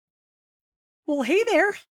Well, hey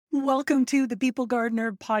there. Welcome to the People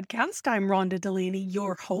Gardener podcast. I'm Rhonda Delaney,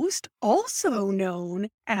 your host, also known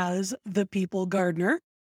as the People Gardener.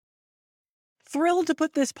 Thrilled to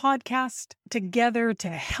put this podcast together to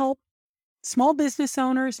help small business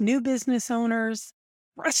owners, new business owners,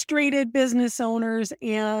 frustrated business owners,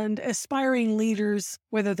 and aspiring leaders,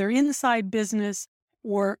 whether they're inside business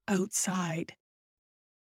or outside.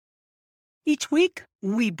 Each week,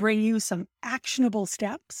 we bring you some actionable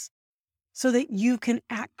steps so that you can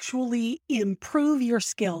actually improve your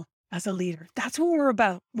skill as a leader. That's what we're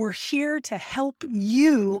about. We're here to help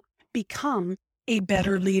you become a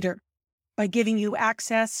better leader by giving you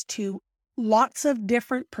access to lots of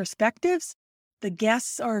different perspectives. The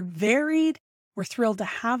guests are varied. We're thrilled to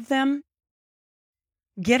have them.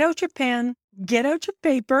 Get out your pen, get out your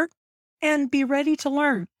paper, and be ready to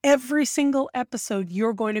learn. Every single episode,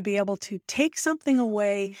 you're going to be able to take something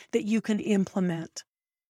away that you can implement.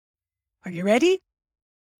 Are you ready?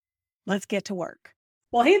 Let's get to work.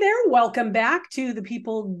 Well, hey there. Welcome back to the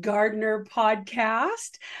People Gardener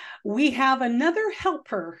podcast. We have another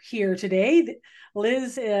helper here today.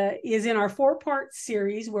 Liz is in our 4-part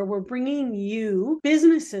series where we're bringing you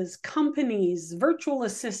businesses, companies, virtual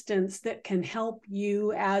assistants that can help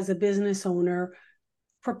you as a business owner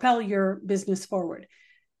propel your business forward.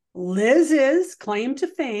 Liz's claim to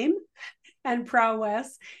fame and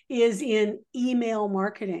prowess is in email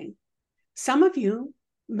marketing. Some of you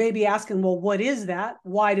may be asking, well, what is that?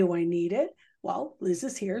 Why do I need it? Well, Liz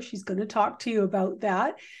is here. She's going to talk to you about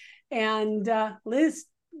that. And Liz,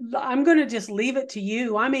 I'm going to just leave it to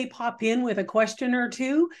you. I may pop in with a question or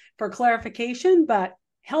two for clarification, but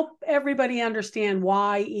help everybody understand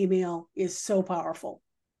why email is so powerful.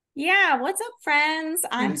 Yeah, what's up, friends?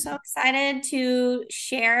 I'm so excited to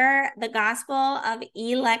share the gospel of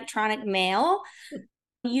electronic mail.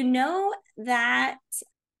 You know that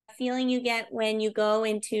feeling you get when you go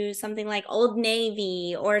into something like Old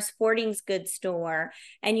Navy or a sporting goods store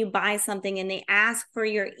and you buy something and they ask for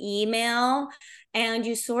your email and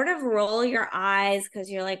you sort of roll your eyes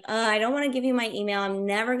because you're like, oh, I don't want to give you my email. I'm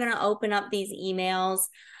never going to open up these emails.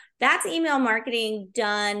 That's email marketing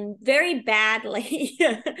done very badly.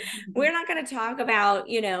 We're not going to talk about,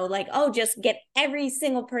 like, oh, just get every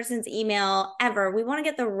single person's email ever. We want to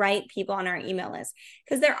get the right people on our email list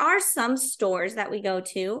because there are some stores that we go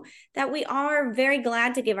to that we are very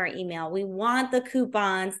glad to give our email. We want the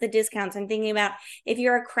coupons, the discounts. I'm thinking about if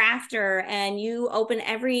you're a crafter and you open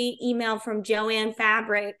every email from Joann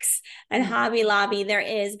Fabrics and Hobby Lobby there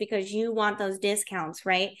is because you want those discounts,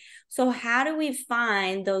 right? So how do we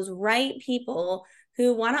find those right people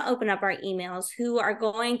who want to open up our emails, who are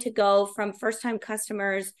going to go from first-time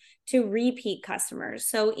customers to repeat customers?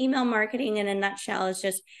 So email marketing in a nutshell is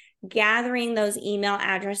just gathering those email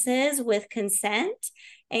addresses with consent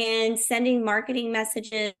and sending marketing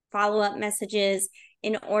messages, follow-up messages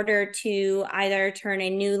in order to either turn a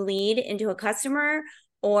new lead into a customer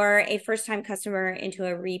or a first-time customer into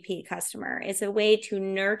a repeat customer. It's a way to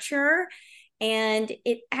nurture, and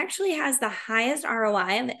it actually has the highest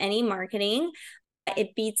ROI of any marketing.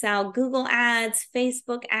 It beats out Google ads,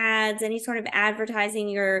 Facebook ads, any sort of advertising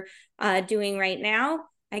you're doing right now.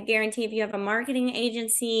 I guarantee if you have a marketing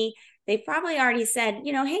agency, they've probably already said,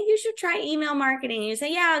 hey, you should try email marketing. And you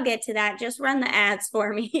say, yeah, I'll get to that. Just run the ads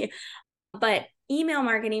for me. But email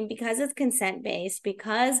marketing, because it's consent-based,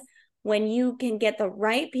 because when you can get the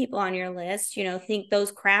right people on your list, think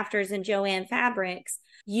those crafters and Joann Fabrics,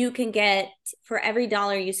 you can get, for every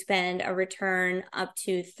dollar you spend, a return up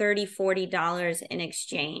to $30, $40 in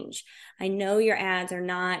exchange. I know your ads are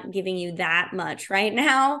not giving you that much right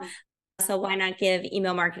now, so why not give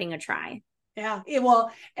email marketing a try? Yeah,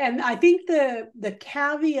 and I think the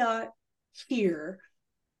caveat here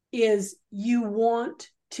is you want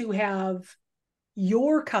to have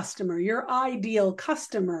your customer, your ideal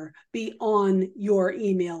customer, be on your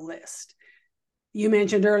email list. You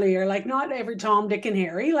mentioned earlier, like not every Tom, Dick, and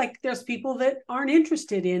Harry, like there's people that aren't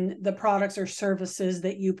interested in the products or services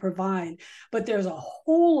that you provide, but there's a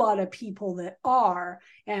whole lot of people that are,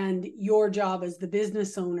 and your job as the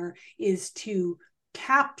business owner is to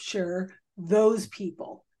capture those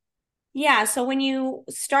people. Yeah. So when you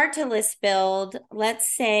start to list build,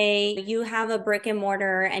 let's say you have a brick and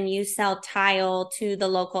mortar and you sell tile to the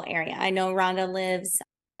local area. I know Rhonda lives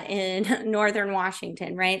in northern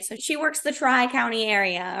Washington, right? So she works the Tri-County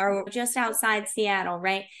area or just outside Seattle,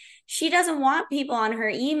 right? She doesn't want people on her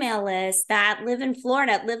email list that live in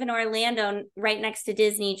Florida, live in Orlando, right next to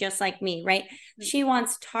Disney, just like me, right? She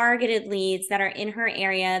wants targeted leads that are in her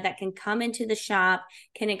area that can come into the shop,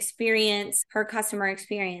 can experience her customer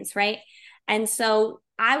experience, right? And so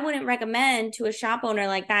I wouldn't recommend to a shop owner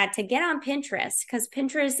like that to get on Pinterest because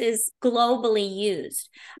Pinterest is globally used.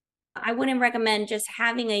 I wouldn't recommend just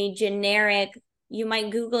having a generic, you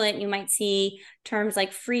might Google it, you might see terms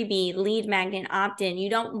like freebie, lead magnet, opt-in.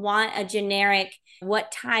 You don't want a generic,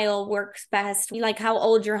 what tile works best, like how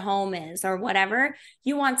old your home is or whatever.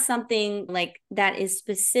 You want something like that is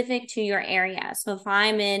specific to your area. So if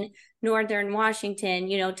I'm in Northern Washington,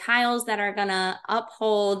 tiles that are gonna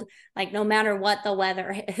uphold like no matter what the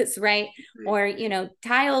weather is, right? Or,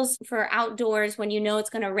 tiles for outdoors when it's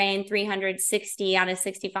gonna rain 360 out of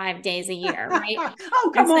 65 days a year, right?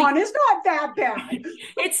 Oh, come on, it's not that bad.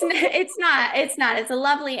 It's not. It's a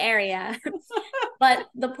lovely area. But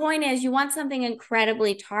the point is, you want something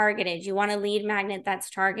incredibly targeted. You want a lead magnet that's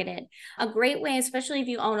targeted. A great way, especially if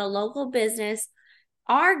you own a local business,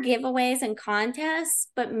 are giveaways and contests,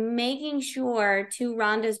 but making sure, to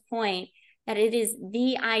Rhonda's point, that it is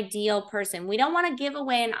the ideal person. We don't want to give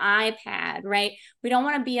away an iPad, right? We don't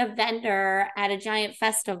want to be a vendor at a giant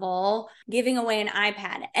festival giving away an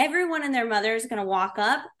iPad. Everyone and their mother is going to walk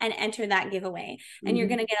up and enter that giveaway. And you're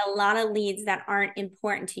going to get a lot of leads that aren't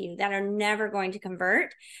important to you, that are never going to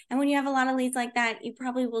convert. And when you have a lot of leads like that, you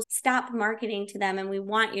probably will stop marketing to them, and we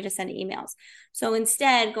want you to send emails. So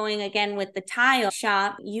instead, going again with the tile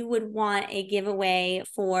shop, you would want a giveaway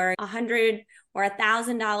for $100 or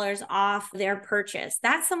 $1,000 off their purchase.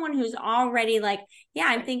 That's someone who's already like, yeah,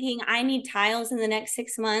 I'm thinking I need tiles in the next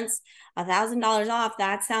 6 months, $1,000 off.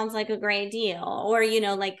 That sounds like a great deal. Or,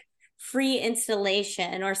 like free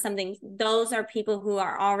installation or something. Those are people who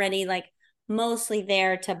are already like mostly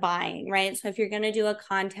there to buying, right? So if you're going to do a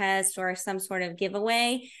contest or some sort of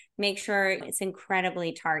giveaway, make sure it's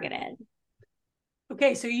incredibly targeted.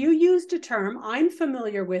 Okay, so you used a term. I'm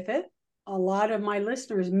familiar with it. A lot of my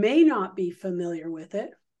listeners may not be familiar with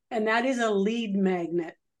it, and that is a lead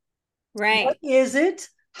magnet. Right. What is it?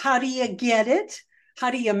 How do you get it?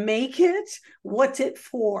 How do you make it? What's it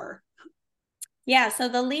for? Yeah, so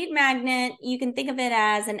the lead magnet, you can think of it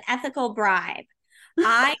as an ethical bribe.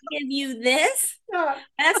 I give you this.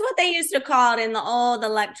 That's what they used to call it in the old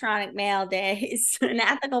electronic mail days, an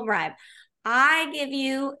ethical bribe. I give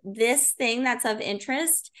you this thing that's of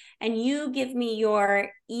interest, and you give me your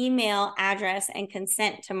email address and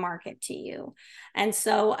consent to market to you. And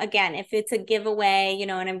so again, if it's a giveaway,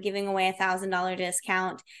 and I'm giving away $1,000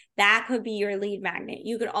 discount, that could be your lead magnet.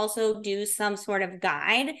 You could also do some sort of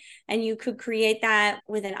guide, and you could create that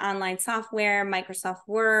with an online software, Microsoft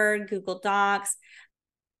Word, Google Docs.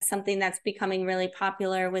 Something that's becoming really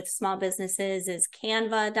popular with small businesses is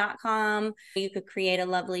canva.com. You could create a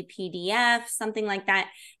lovely PDF, something like that,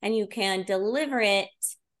 and you can deliver it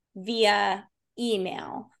via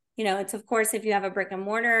email. It's of course, if you have a brick and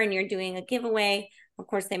mortar and you're doing a giveaway, of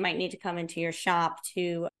course, they might need to come into your shop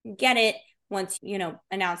to get it once,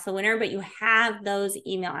 announce the winner, but you have those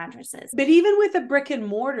email addresses. But even with a brick and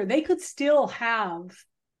mortar, they could still have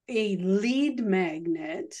a lead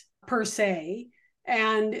magnet per se,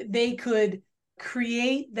 and they could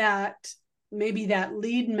create maybe that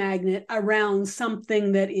lead magnet around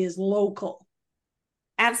something that is local.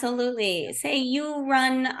 Absolutely. Say you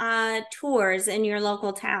run tours in your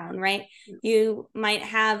local town, right? You might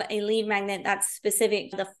have a lead magnet that's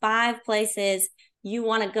specific to the 5 places you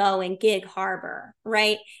want to go in Gig Harbor,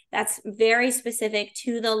 right? That's very specific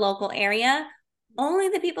to the local area. Only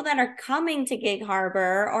the people that are coming to Gig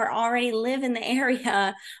Harbor or already live in the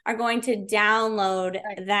area are going to download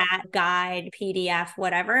that guide, PDF,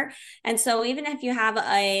 whatever. And so even if you have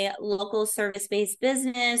a local service-based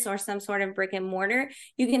business or some sort of brick and mortar,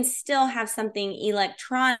 you can still have something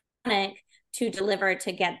electronic to deliver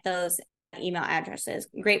to get those email addresses.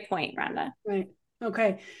 Great point, Rhonda. Right.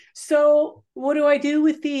 Okay. So what do I do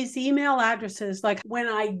with these email addresses? Like when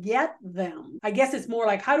I get them, I guess it's more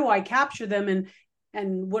like, how do I capture them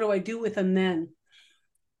and what do I do with them then?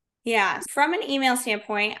 Yeah, from an email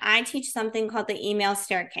standpoint, I teach something called the email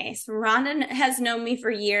staircase. Rhonda has known me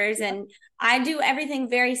for years, and I do everything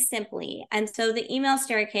very simply. And so the email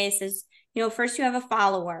staircase is, first you have a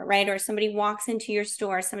follower, right? Or somebody walks into your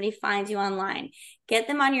store, somebody finds you online. Get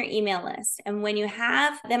them on your email list. And when you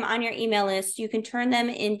have them on your email list, you can turn them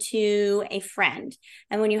into a friend.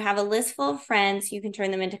 And when you have a list full of friends, you can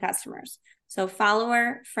turn them into customers. So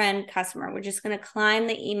follower, friend, customer. We're just going to climb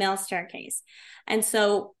the email staircase. And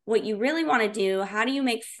so what you really want to do, how do you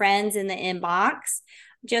make friends in the inbox?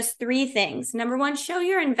 Just 3 things. Number 1, show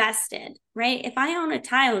you're invested, right? If I own a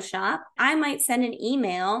tile shop, I might send an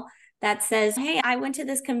email that says, hey, I went to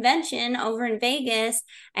this convention over in Vegas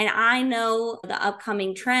and I know the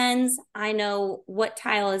upcoming trends. I know what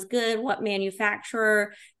tile is good, what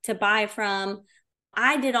manufacturer to buy from.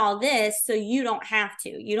 I did all this, so you don't have to.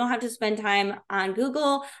 You don't have to spend time on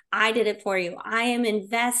Google. I did it for you. I am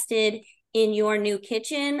invested in your new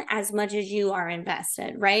kitchen as much as you are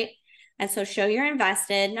invested, right? And so show you're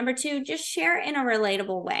invested. Number two, just share in a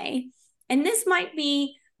relatable way. And this might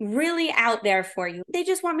be really out there for you. They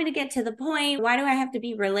just want me to get to the point. Why do I have to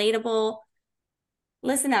be relatable?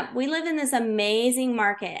 Listen up. We live in this amazing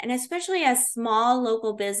market, and especially as small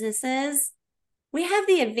local businesses, we have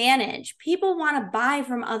the advantage. People want to buy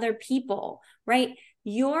from other people, right?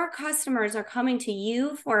 Your customers are coming to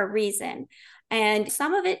you for a reason. And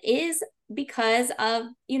some of it is because of,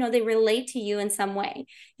 they relate to you in some way.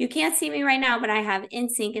 You can't see me right now, but I have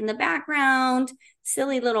NSYNC in the background,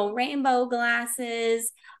 silly little rainbow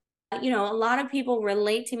glasses. A lot of people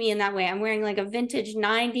relate to me in that way. I'm wearing like a vintage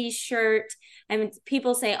 90s shirt, and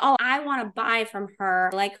people say, oh, I want to buy from her.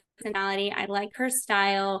 I like her personality. I like her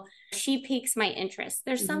style. She piques my interest.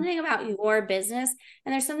 There's something about your business,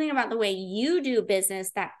 and there's something about the way you do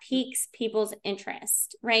business that piques people's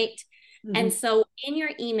interest, right? And so in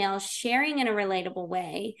your email, sharing in a relatable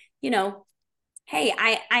way, hey,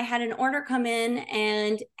 I had an order come in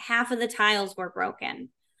and half of the tiles were broken.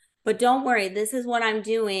 But don't worry, this is what I'm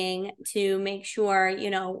doing to make sure,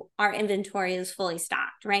 our inventory is fully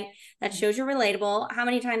stocked, right? That shows you're relatable. How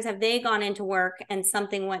many times have they gone into work and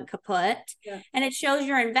something went kaput? Yeah. And it shows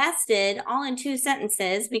you're invested, all in 2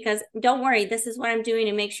 sentences, because don't worry, this is what I'm doing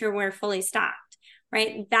to make sure we're fully stocked,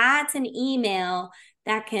 right? That's an email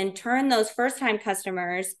that can turn those first-time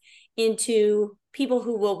customers into people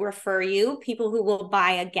who will refer you, people who will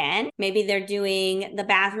buy again. Maybe they're doing the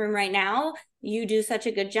bathroom right now. You do such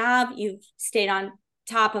a good job. You've stayed on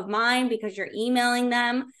top of mind because you're emailing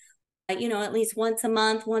them, at least once a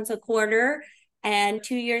month, once a quarter. And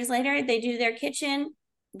 2 years later, they do their kitchen.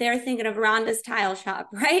 They're thinking of Rhonda's Tile Shop,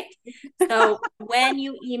 right? So when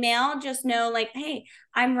you email, just know like, hey,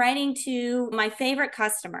 I'm writing to my favorite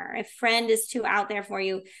customer. If friend is too out there for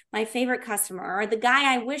you, my favorite customer, or the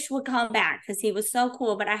guy I wish would come back because he was so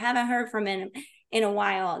cool, but I haven't heard from him in a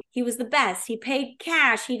while. He was the best. He paid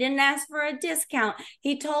cash. He didn't ask for a discount.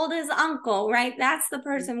 He told his uncle, right? That's the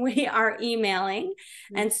person we are emailing.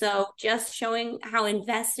 And so just showing how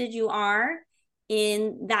invested you are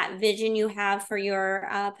in that vision you have for your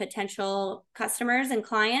potential customers and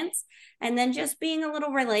clients. And then just being a little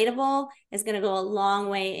relatable is going to go a long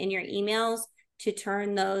way in your emails to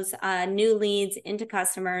turn those new leads into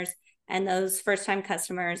customers and those first-time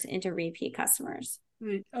customers into repeat customers.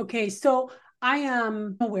 Okay, so I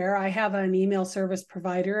am aware I have an email service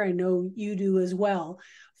provider. I know you do as well.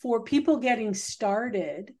 For people getting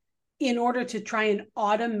started, in order to try and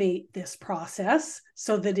automate this process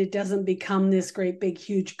so that it doesn't become this great big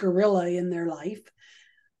huge gorilla in their life,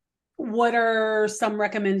 what are some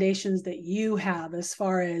recommendations that you have as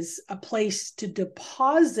far as a place to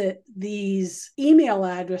deposit these email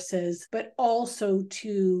addresses, but also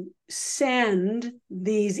to send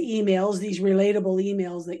these emails, these relatable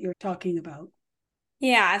emails that you're talking about?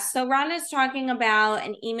 Yeah, so Rhonda's talking about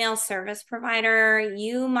an email service provider.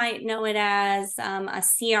 You might know it as a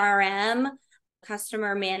CRM,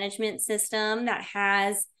 customer management system, that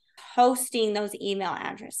has hosting those email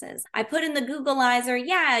addresses. I put in the Googleizer,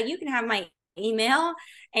 yeah, you can have my email,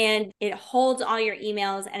 and it holds all your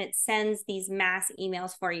emails and it sends these mass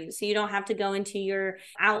emails for you. So you don't have to go into your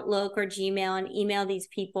Outlook or Gmail and email these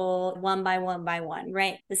people one by one,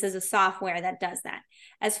 right? This is a software that does that.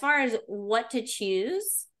 As far as what to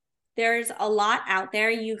choose, there's a lot out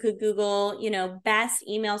there. You could Google, best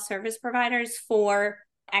email service providers for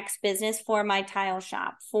X business, for my tile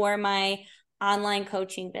shop, for my online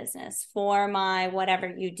coaching business, for my whatever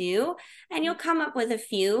you do, and you'll come up with a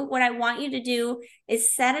few. What I want you to do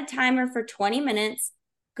is set a timer for 20 minutes,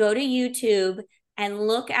 go to YouTube and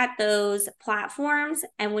look at those platforms,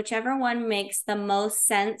 and whichever one makes the most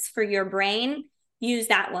sense for your brain, use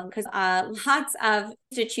that one, because lots of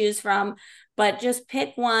to choose from, but just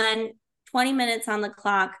pick one. 20 minutes on the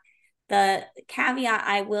clock. The caveat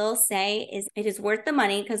I will say is it is worth the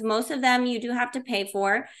money, because most of them you do have to pay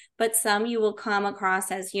for, but some you will come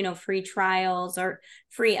across as, free trials or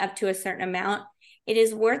free up to a certain amount. It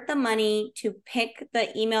is worth the money to pick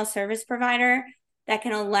the email service provider that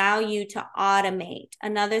can allow you to automate.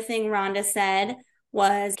 Another thing Rhonda said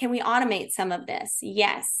was, can we automate some of this?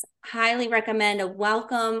 Yes. Highly recommend a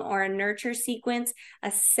welcome or a nurture sequence,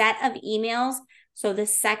 a set of emails. So the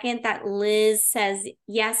second that Liz says,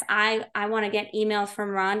 yes, I want to get emails from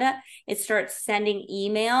Rhonda, it starts sending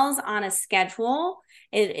emails on a schedule.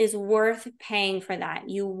 It is worth paying for that.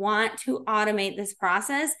 You want to automate this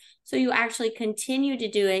process so you actually continue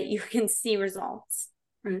to do it. You can see results.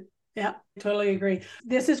 Yeah, totally agree.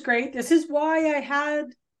 This is great. This is why I had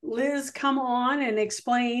Liz come on and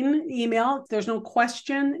explain email. There's no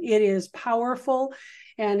question. It is powerful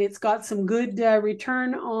and it's got some good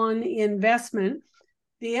return on investment.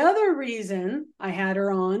 The other reason I had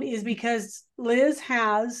her on is because Liz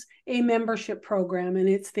has a membership program, and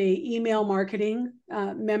it's the email marketing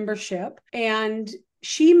membership. And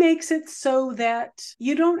she makes it so that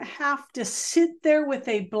you don't have to sit there with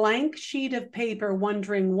a blank sheet of paper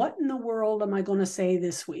wondering, what in the world am I going to say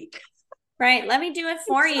this week? Right. Let me do it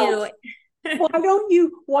for So, you.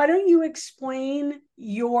 why don't you explain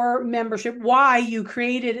your membership, why you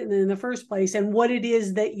created it in the first place, and what it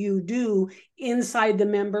is that you do inside the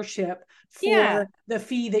membership Yeah. for the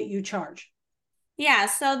fee that you charge? Yeah,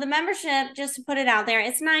 so the membership, just to put it out there,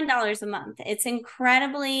 it's $9 a month. It's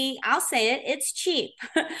incredibly, I'll say it, it's cheap.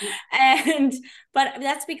 And but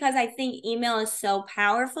that's because I think email is so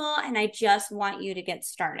powerful and I just want you to get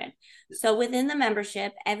started. So within the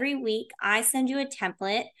membership, every week I send you a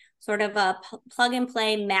template, sort of a plug and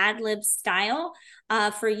play Mad Lib style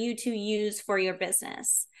for you to use for your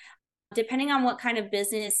business. Depending on what kind of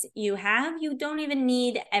business you have, you don't even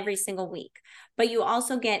need every single week, but you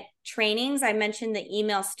also get trainings. I mentioned the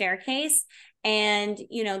email staircase, and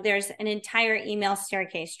there's an entire email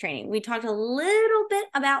staircase training. We talked a little bit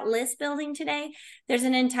about list building today. There's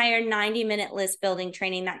an entire 90-minute list building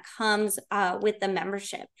training that comes with the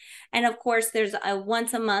membership. And of course, there's a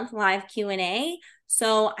once a month live Q&A.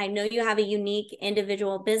 So I know you have a unique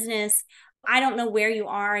individual business. I don't know where you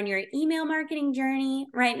are in your email marketing journey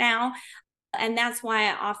right now. And that's why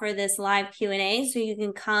I offer this live Q&A. So you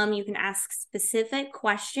can come, you can ask specific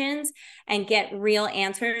questions and get real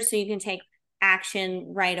answers so you can take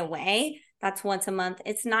action right away. That's once a month.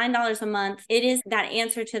 It's $9 a month. It is that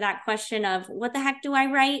answer to that question of what the heck do I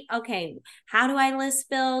write? Okay, how do I list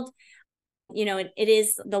build? It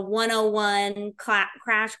is the 101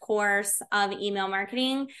 crash course of email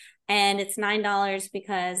marketing. And it's $9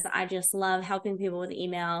 because I just love helping people with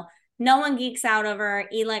email. No one geeks out over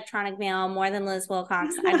electronic mail more than Liz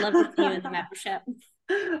Wilcox. I'd love to see you in the membership.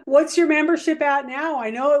 What's your membership at now? I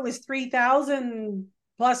know it was 3,000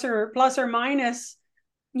 plus or minus.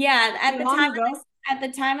 Yeah, Long ago. at the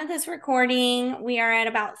time of this recording, we are at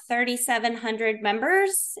about 3,700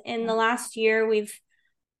 members. In the last year, we've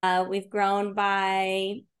grown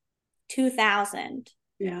by 2,000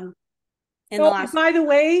 Yeah. in the Oh, last. by the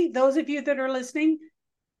way, those of you that are listening,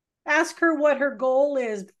 ask her what her goal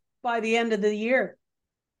is by the end of the year.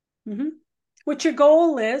 Mm-hmm. What your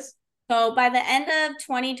goal is. So by the end of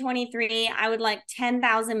 2023, I would like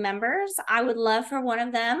 10,000 members. I would love for one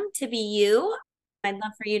of them to be you. I'd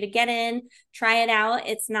love for you to get in, try it out.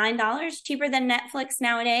 It's $9, cheaper than Netflix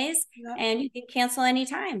nowadays, Yeah. and you can cancel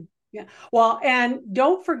anytime. Yeah. Well, and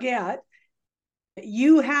don't forget,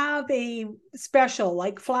 you have a special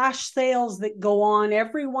like flash sales that go on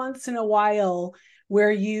every once in a while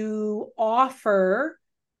where you offer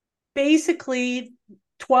basically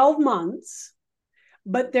 12 months,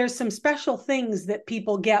 but there's some special things that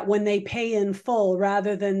people get when they pay in full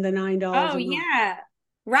rather than the $9 Oh, a month. yeah.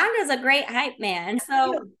 Rhonda's a great hype man.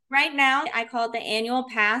 So right now I call it the annual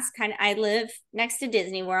pass. I live next to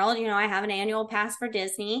Disney World. I have an annual pass for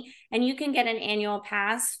Disney, and you can get an annual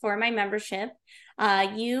pass for my membership.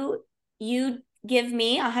 You give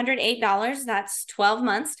me $108. That's 12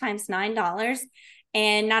 months times $9.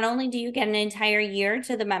 And not only do you get an entire year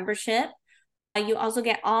to the membership, you also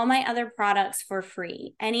get all my other products for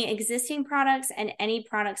free. Any existing products and any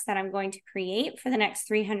products that I'm going to create for the next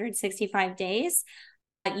 365 days,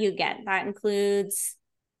 you get. That includes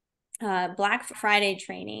Black Friday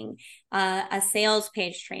training, a sales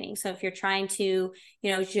page training. So if you're trying to,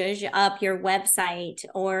 zhuzh up your website,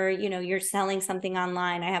 or, you're selling something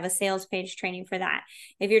online, I have a sales page training for that.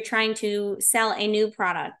 If you're trying to sell a new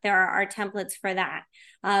product, there are templates for that.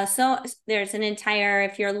 So there's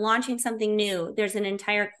if you're launching something new, there's an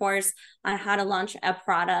entire course on how to launch a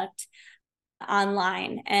product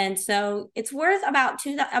online. And so it's worth about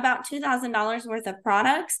 $2,000 worth of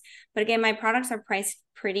products. But again, my products are priced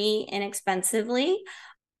pretty inexpensively,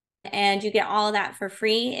 and you get all of that for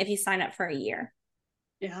free if you sign up for a year.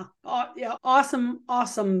 Yeah. Yeah. Awesome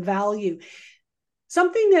value.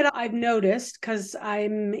 Something that I've noticed, because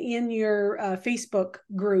I'm in your Facebook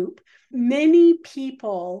group, many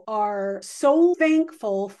people are so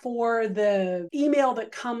thankful for the email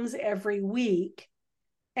that comes every week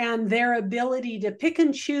and their ability to pick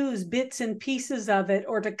and choose bits and pieces of it,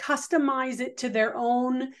 or to customize it to their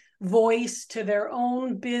own voice, to their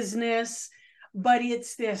own business. But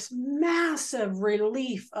it's this massive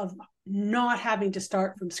relief of not having to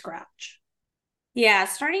start from scratch. Yeah,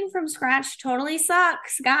 starting from scratch totally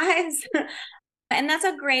sucks, guys. And that's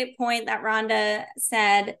a great point that Rhonda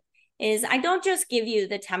said is I don't just give you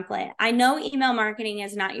the template. I know email marketing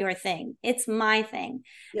is not your thing. It's my thing.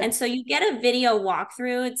 Yeah. And so you get a video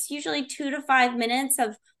walkthrough. It's usually 2 to 5 minutes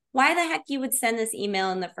of why the heck you would send this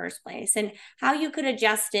email in the first place and how you could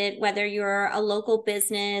adjust it, whether you're a local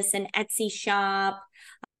business, an Etsy shop,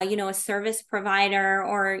 a service provider,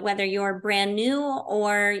 or whether you're brand new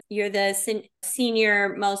or you're the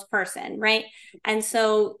senior most person, right? And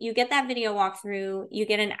so you get that video walkthrough, you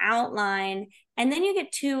get an outline, and then you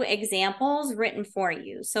get 2 examples written for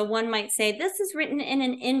you. So one might say, this is written in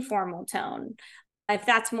an informal tone, if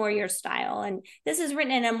that's more your style. And this is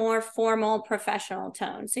written in a more formal, professional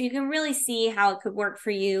tone. So you can really see how it could work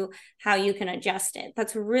for you, how you can adjust it.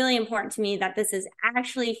 That's really important to me that this is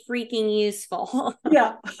actually freaking useful.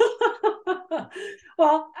 Yeah.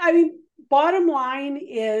 Well, I mean, bottom line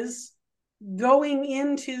is going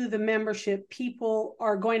into the membership, people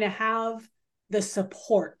are going to have the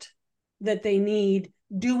support that they need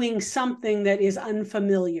doing something that is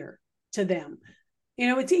unfamiliar to them.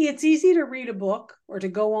 It's easy to read a book or to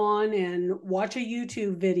go on and watch a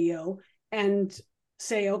YouTube video and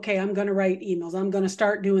say, okay, I'm going to write emails. I'm going to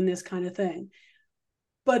start doing this kind of thing.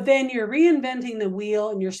 But then you're reinventing the wheel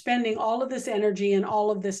and you're spending all of this energy and all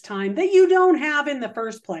of this time that you don't have in the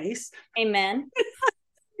first place. Amen.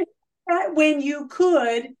 When you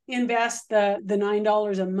could invest the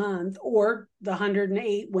 $9 a month or the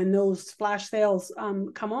 $108 when those flash sales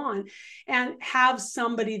come on, and have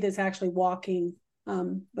somebody that's actually walking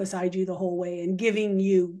beside you the whole way and giving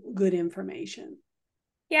you good information.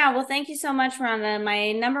 Yeah, well, thank you so much, Rhonda.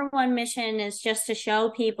 My number one mission is just to show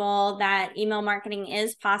people that email marketing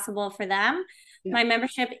is possible for them. Yeah. My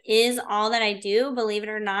membership is all that I do, believe it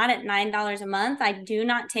or not, at $9 a month. I do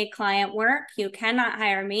not take client work. You cannot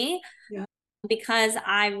hire me. Yeah. Because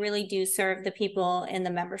I really do serve the people in the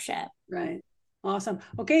membership. Right. Awesome.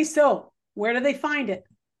 Okay, so where do they find it?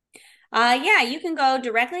 Yeah, you can go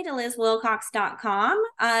directly to lizwilcox.com.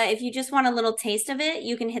 If you just want a little taste of it,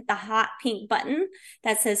 you can hit the hot pink button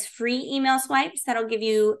that says free email swipes. That'll give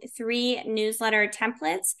you 3 newsletter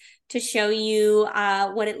templates to show you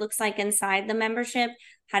what it looks like inside the membership,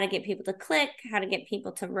 how to get people to click, how to get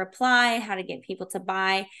people to reply, how to get people to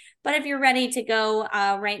buy. But if you're ready to go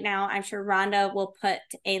right now, I'm sure Rhonda will put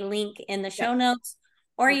a link in the show notes.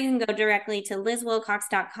 Or you can go directly to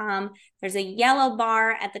lizwilcox.com. There's a yellow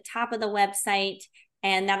bar at the top of the website,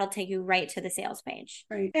 and that'll take you right to the sales page.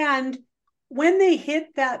 Right. And when they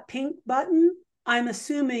hit that pink button, I'm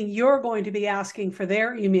assuming you're going to be asking for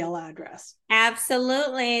their email address.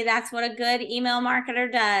 Absolutely. That's what a good email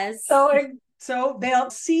marketer does. So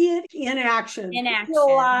they'll see it in action.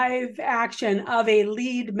 Live action of a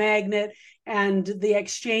lead magnet and the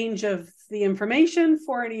exchange of the information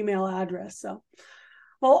for an email address. So,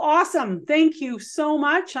 well, awesome. Thank you so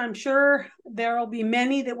much. I'm sure there will be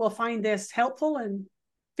many that will find this helpful, and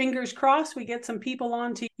fingers crossed we get some people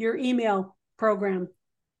onto your email program.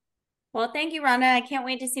 Well, thank you, Rhonda. I can't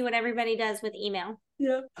wait to see what everybody does with email.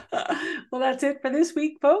 Yeah. Well, that's it for this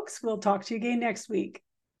week, folks. We'll talk to you again next week.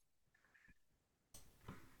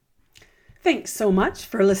 Thanks so much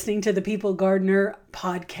for listening to the People Gardener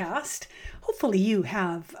podcast. Hopefully you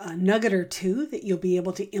have a nugget or 2 that you'll be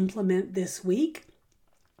able to implement this week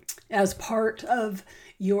as part of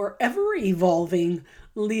your ever-evolving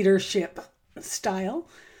leadership style.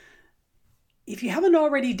 If you haven't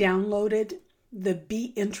already downloaded the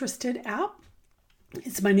Be Interested app,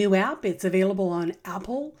 it's my new app. It's available on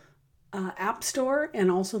Apple App Store and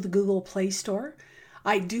also the Google Play Store.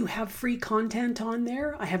 I do have free content on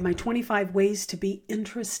there. I have my 25 Ways to Be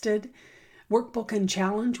Interested workbook and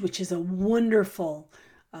challenge, which is a wonderful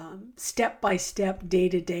step-by-step,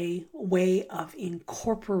 day-to-day way of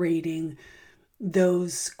incorporating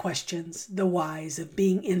those questions, the whys of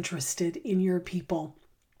being interested in your people.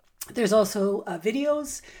 There's also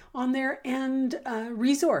videos on there and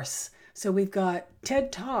resource. So we've got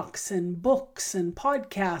TED Talks and books and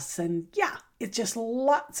podcasts, and yeah, it's just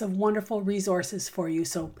lots of wonderful resources for you.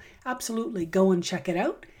 So absolutely go and check it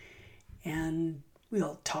out, and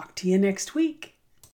we'll talk to you next week.